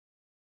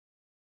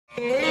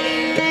With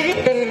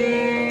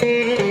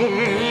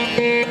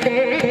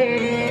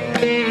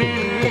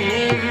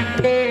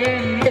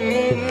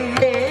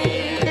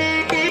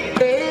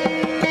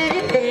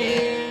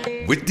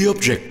the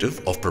objective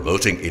of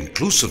promoting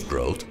inclusive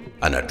growth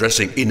and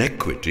addressing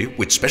inequity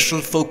with special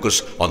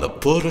focus on the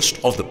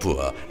poorest of the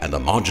poor and the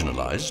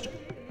marginalized,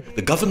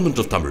 the government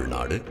of Tamil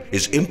Nadu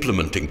is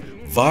implementing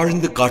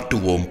Vazhndhu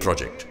Kaattuvom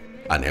project,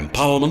 an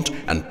empowerment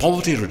and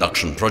poverty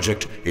reduction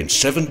project in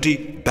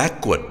 70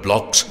 backward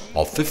blocks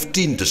of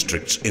 15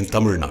 districts in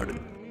Tamil Nadu.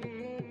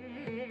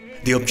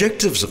 The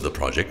objectives of the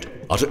project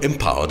are to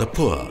empower the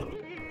poor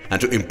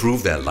and to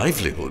improve their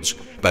livelihoods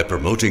by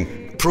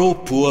promoting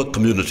pro-poor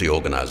community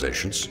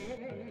organizations,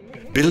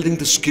 building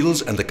the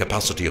skills and the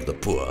capacity of the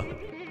poor,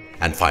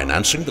 and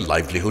financing the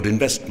livelihood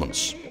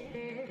investments.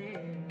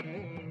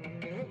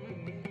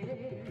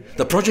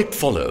 The project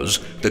follows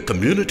the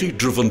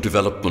community-driven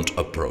development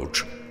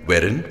approach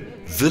wherein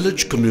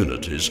village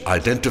communities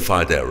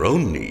identify their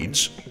own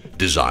needs,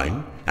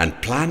 design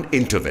and plan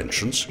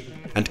interventions,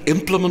 and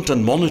implement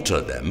and monitor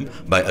them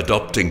by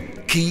adopting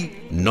key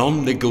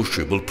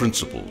non-negotiable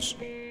principles.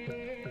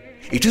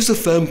 It is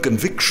a firm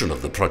conviction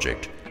of the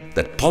project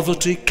that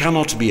poverty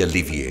cannot be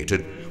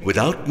alleviated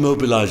without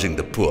mobilizing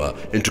the poor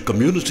into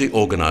community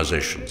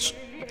organizations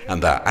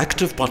and their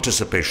active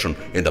participation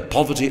in the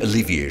poverty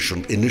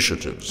alleviation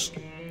initiatives.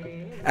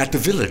 At the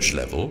village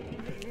level,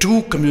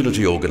 2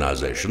 community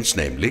organizations,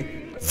 namely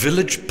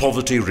Village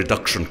Poverty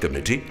Reduction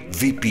Committee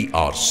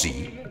 (VPRC)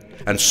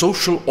 and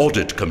Social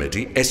Audit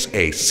Committee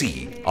 (SAC)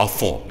 are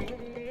formed.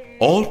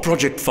 All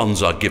project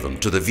funds are given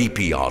to the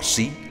VPRC,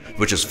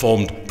 which is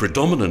formed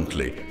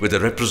predominantly with the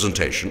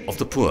representation of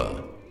the poor.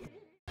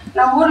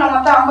 நம்ம ஊர்ல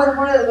மொத்தம் 50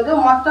 குழு இருக்குது.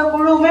 மொத்த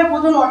குழுவுமே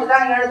புது note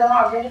தான் எழுதணும்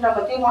அப்படின்னு நம்ம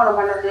தீர்மானம்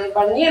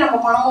பண்ணி நம்ம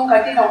பணமும்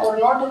கட்டிட்டோம். ஒரு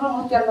நோட்டுக்கு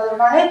 150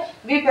 ரூபாய்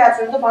VPRC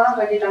இருந்து பணம்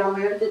கட்டிட்டோம்.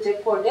 நம்ம எடுத்து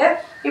செக் போட்டு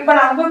இப்போ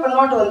நமக்கு இப்போ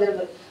நோட்டு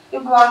வந்திருக்கு.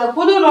 இப்போ அந்த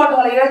புது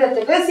நோட்டுகளை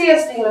எழுதுறதுக்கு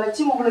CSTங்களை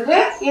வச்சு உங்களுக்கு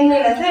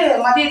இன்னிலிருந்து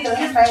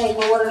மதியத்திலிருந்து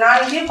ட்ரைனிங், ஒரு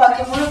நாளைக்கு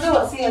 10 குழுக்கு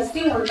ஒரு CST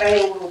உங்களுக்கு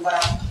ட்ரைனிங்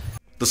கொடுக்குறாங்க.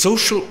 The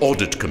Social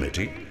Audit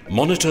Committee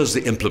monitors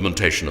the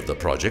implementation of the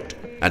project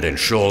and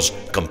ensures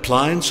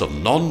compliance of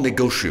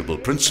non-negotiable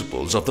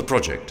principles of the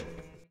project.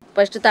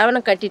 First தவணை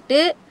கட்டிட்டு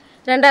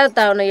ரெண்டாவது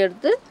தவணை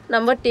எடுத்து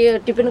நம்ம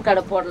டிஃபன்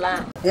கடை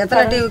போடலாம்.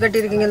 எத்தனை டிவி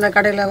கட்டிருக்கீங்க இந்த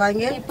கடையில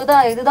வாங்கி?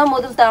 இதுதான்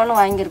முதல் தவணை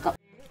வாங்கியிருக்கோம்.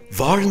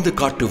 Vazhndhu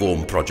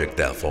Kaattuvom project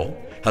therefore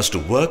has to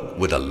work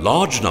with a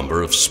large number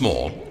of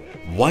small,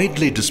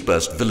 widely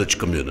dispersed village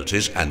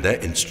communities and their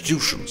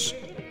institutions.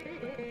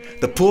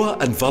 The poor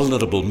and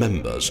vulnerable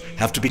members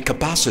have to be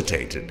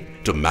capacitated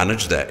to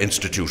manage their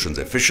institutions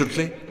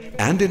efficiently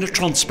and in a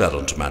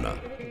transparent manner.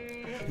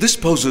 This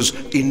poses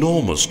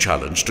enormous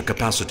challenge to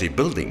capacity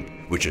building,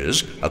 which is,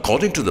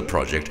 according to the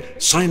project,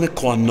 sine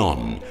qua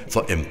non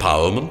for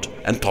empowerment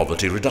and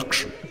poverty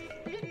reduction.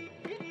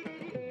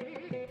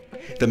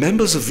 The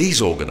members of these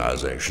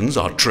organizations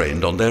are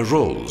trained on their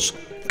roles,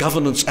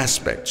 governance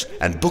aspects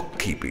and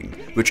bookkeeping,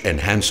 which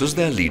enhances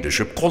their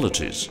leadership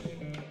qualities.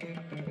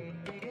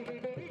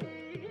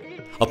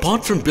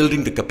 Apart from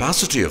building the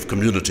capacity of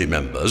community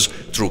members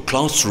through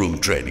classroom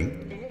training,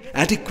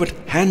 adequate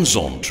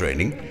hands-on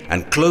training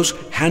and close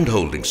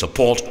hand-holding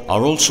support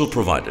are also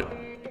provided.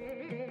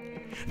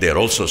 They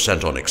are also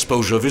sent on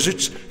exposure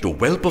visits to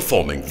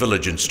well-performing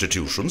village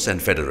institutions and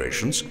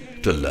federations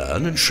to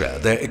learn and share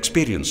their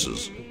experiences.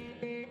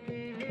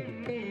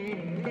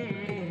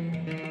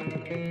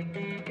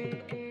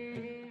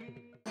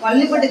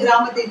 Vallipattu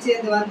கிராமத்தைச்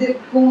சேர்ந்து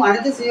வந்திருக்கும்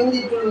அனைத்து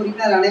சுயஉதவி குழு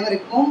உறுப்பினர்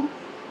அனைவருக்கும்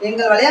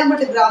எங்கள்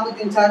வளையாம்பட்டு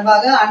கிராமத்தின்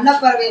சார்பாக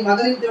அன்னப்பறவை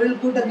மகளிர் தொழில்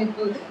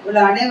கூட்டமைப்பு உள்ள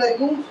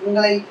அனைவருக்கும்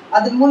உங்களை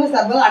அதன் மூலம்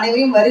சார்பாக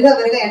அனைவரையும் வருக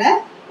வருக என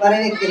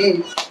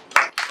வரவேற்கிறேன்.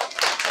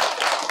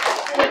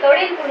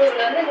 தொழில் குழுவில்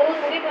 100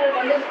 உறுப்பினர்கள்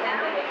கொண்டு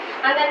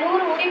அந்த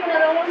 100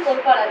 உறுப்பினர்களும்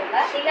பொறுப்பாளர்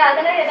இல்ல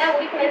அதுல ஏதாவது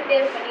உறுப்பினர்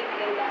தேர்வு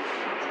பண்ணிருக்கீங்களா?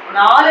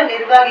 4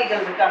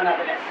 நிர்வாகிகள் இருக்காங்க.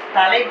 அதுல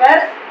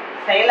தலைவர்,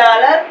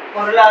 செயலாளர்,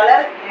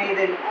 பொருளாளர்,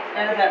 இது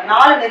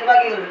 4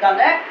 நிர்வாகிகள்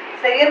இருக்காங்க.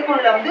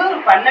 செயற்குழுல ஒரு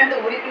 12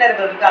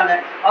 உறுப்பினர்கள் இருக்காங்க.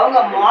 அவங்க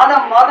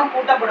மாதம்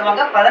கூட்டம்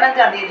போடுவாங்க.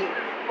 15ஆம் தேதி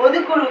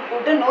பொதுக்குழு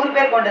கூட்டம் 100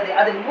 பேர் கொண்டது.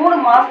 அது 3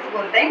 மாசத்துக்கு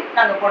ஒரு டைம்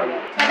நாங்க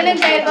போடுவோம்.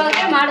 15,000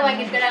 ரூபாய்க்கு மாடு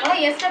வாங்கிருக்காங்களா?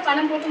 எக்ஸ்ட்ரா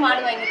பணம் போட்டு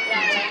மாடு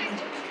வாங்கிருக்காங்க.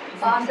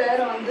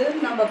 5000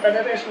 நம்ம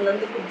ஃபெடரேஷன்ல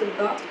இருந்து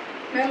கொடுத்துருக்கோம்.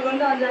 மேலும்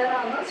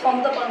 5000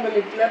 சொந்த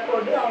பங்களிப்புல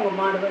போட்டு அவங்க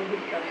மாடு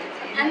வாங்கிருக்காங்க.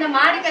 அந்த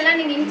மாடுக்கெல்லாம்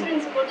நீங்க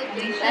இன்சூரன்ஸ்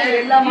போட்டுருக்கீங்களா?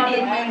 எல்லா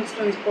மாடுக்குமே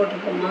இன்சூரன்ஸ்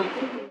போட்டுருக்கோமா?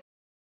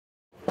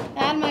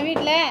 யார்மா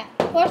வீட்ல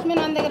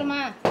postman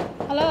வந்துக்கறமா?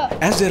 Hello.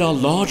 As there are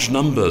large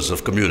numbers of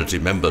community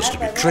members to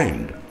be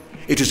trained,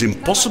 it is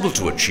impossible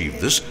to achieve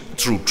this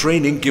through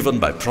training given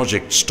by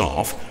project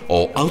staff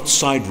or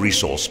outside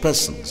resource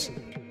persons.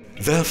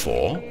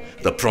 Therefore,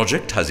 the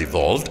project has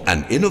evolved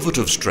an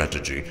innovative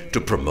strategy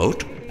to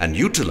promote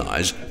and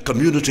utilize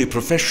community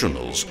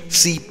professionals,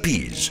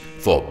 CPs,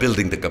 for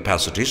building the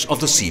capacities of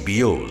the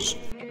CBOs.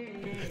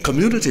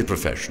 Community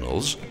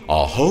professionals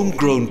are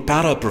homegrown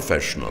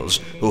para-professionals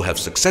who have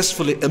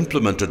successfully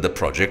implemented the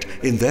project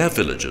in their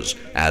villages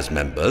as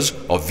members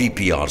of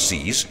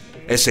VPRCs,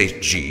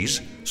 SHGs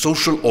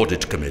social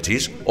audit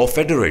committees or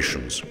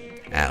federations,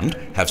 and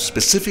have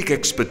specific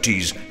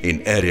expertise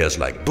in areas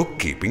like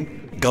bookkeeping,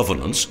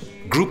 governance,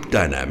 group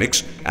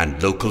dynamics,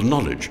 and local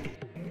knowledge.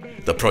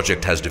 The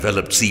project has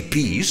developed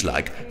CPs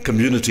like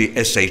Community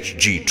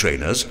SHG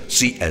Trainers,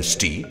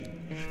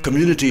 CST,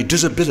 Community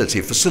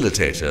Disability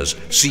Facilitators,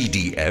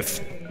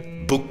 CDF,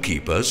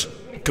 bookkeepers,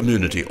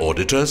 community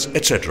auditors,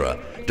 etc.,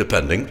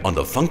 depending on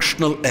the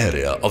functional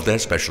area of their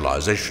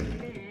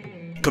specialization.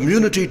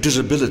 Community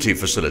Disability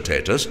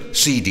Facilitators,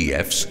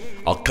 CDFs,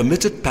 are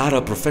committed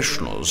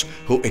paraprofessionals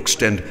who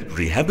extend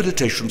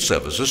rehabilitation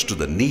services to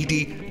the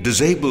needy,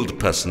 disabled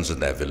persons in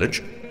their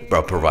village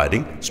by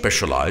providing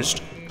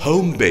specialized,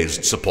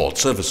 home-based support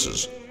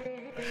services.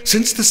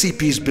 Since the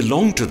CPs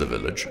belong to the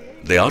village,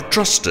 they are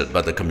trusted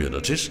by the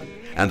communities,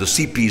 and the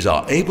CPs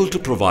are able to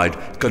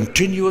provide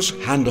continuous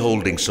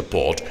hand-holding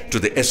support to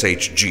the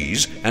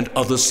SHGs and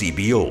other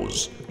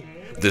CBOs.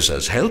 This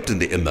has helped in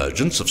the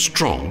emergence of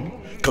strong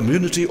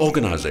community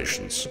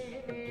organizations.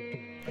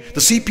 The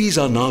CPs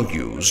are now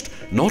used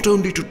not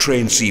only to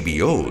train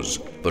CBOs,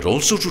 but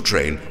also to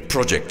train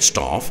project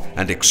staff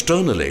and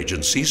external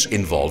agencies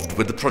involved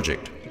with the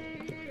project.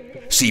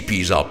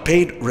 CPs are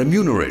paid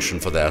remuneration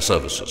for their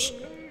services.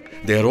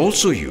 They are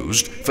also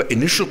used for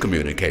initial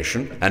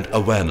communication and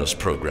awareness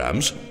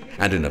programs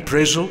and in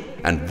appraisal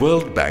and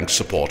World Bank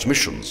support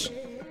missions.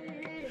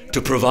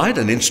 To provide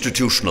an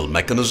institutional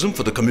mechanism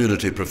for the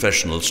community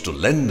professionals to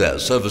lend their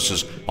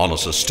services on a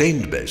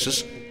sustained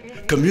basis,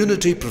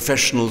 Community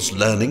Professionals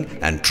Learning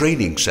and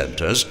Training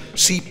Centers,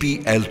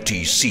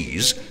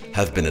 CPLTCs,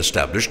 have been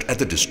established at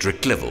the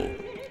district level.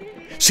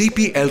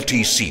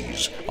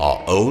 CPLTCs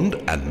are owned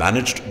and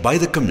managed by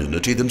the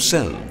community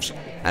themselves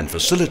and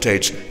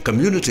facilitates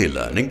community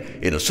learning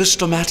in a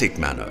systematic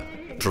manner,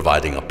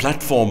 providing a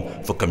platform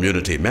for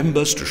community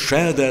members to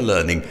share their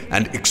learning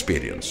and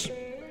experience.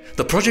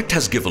 The project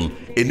has given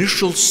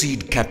initial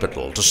seed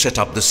capital to set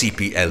up the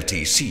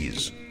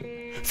CPLTCs.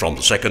 From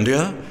the second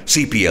year,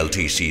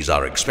 CPLTCs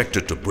are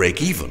expected to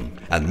break even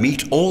and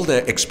meet all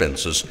their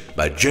expenses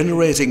by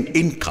generating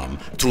income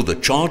through the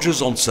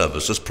charges on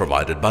services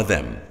provided by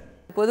them.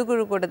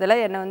 பொதுக்குழு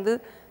கூட்டத்தில் என்னை வந்து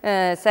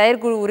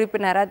செயற்குழு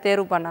உறுப்பினராக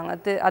தேர்வு பண்ணாங்க.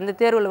 அந்த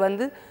தேர்வில்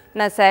வந்து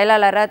நான்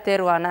செயலாளராக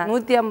தேர்வானேன்.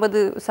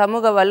 150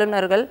 சமூக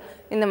வல்லுநர்கள்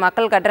இந்த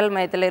மக்கள் கற்றல்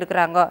மையத்தில்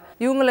இருக்கிறாங்க.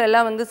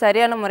 இவங்களெல்லாம் வந்து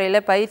சரியான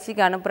முறையில்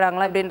பயிற்சிக்கு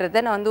அனுப்புகிறாங்களா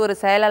அப்படின்றத நான் வந்து ஒரு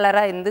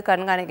செயலாளராக இருந்து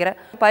கண்காணிக்கிறேன்.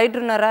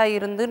 பயிற்றுனராக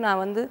இருந்து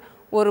நான் வந்து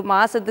ஒரு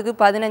மாதத்துக்கு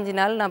 15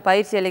 நாள் நான்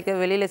பயிற்சி அளிக்க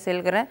வெளியில்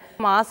செல்கிறேன்.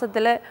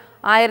 மாதத்தில்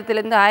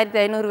 1000லேருந்து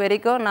 1500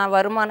 வரைக்கும் நான்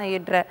வருமானம்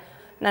ஈட்டுறேன்.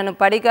 நான்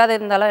படிக்காத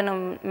இருந்தாலும் என்ன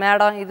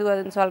மேடம் இது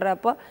அதுன்னு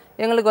சொல்கிறப்போ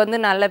எங்களுக்கு வந்து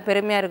நல்ல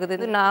பெருமையாக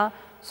இருக்குது. நான்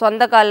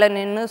சொந்த காலில்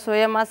நின்று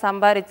சுயமாக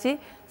சம்பாரித்து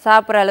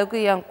சாப்பிட்ற அளவுக்கு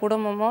என்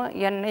குடும்பமும்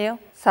என்னையும்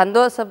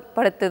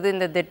சந்தோஷப்படுத்துது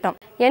இந்த திட்டம்.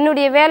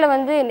 என்னுடைய வேலை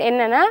வந்து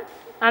என்னென்னா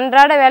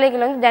அன்றாட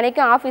வேலைகள் வந்து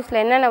தினைக்கும்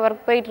ஆஃபீஸில் என்னென்ன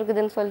ஒர்க்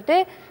போயிட்டுருக்குதுன்னு சொல்லிட்டு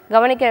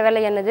கவனிக்கிற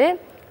வேலை என்னது.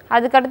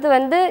 அதுக்கடுத்து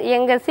வந்து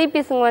எங்கள்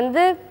சிபிஸுங்க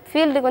வந்து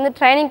ஃபீல்டுக்கு வந்து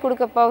ட்ரைனிங்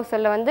கொடுக்க போக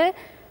சொல்ல வந்து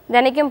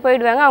தினைக்கும்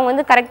போயிடுவாங்க. அவங்க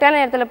வந்து கரெக்டான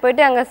இடத்துல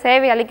போய்ட்டு அங்கே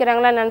சேவை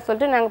அளிக்கிறாங்களா என்னன்னு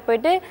சொல்லிட்டு நாங்கள்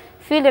போய்ட்டு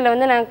ஃபீல்டில்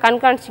வந்து நாங்கள்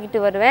கண்காணிச்சிக்கிட்டு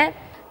வருவேன்.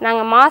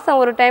 நாங்கள் மாதம்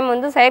ஒரு டைம்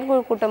வந்து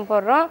செயற்குழு கூட்டம்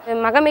போடுறோம்.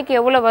 மகமைக்கு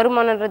எவ்வளோ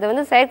வருமானன்றதை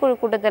வந்து செயற்குழு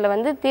கூட்டத்தில்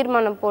வந்து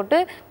தீர்மானம் போட்டு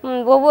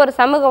ஒவ்வொரு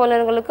சமூக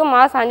வல்லுநர்களுக்கும்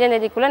மாதம் 5ஆம்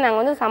தேதிக்குள்ளே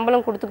நாங்கள் வந்து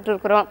சம்பளம் கொடுத்துக்கிட்டு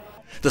இருக்கிறோம்.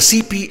 The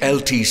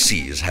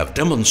CPLTCs have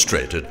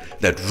demonstrated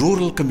that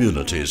rural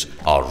communities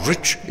are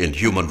rich in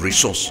human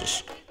resources.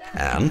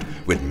 And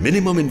with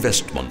minimum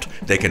investment,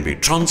 they can be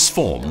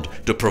transformed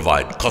to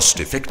provide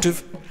cost-effective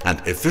and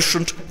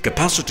efficient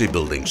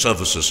capacity-building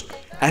services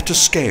at a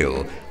scale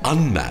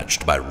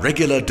unmatched by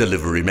regular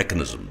delivery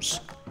mechanisms.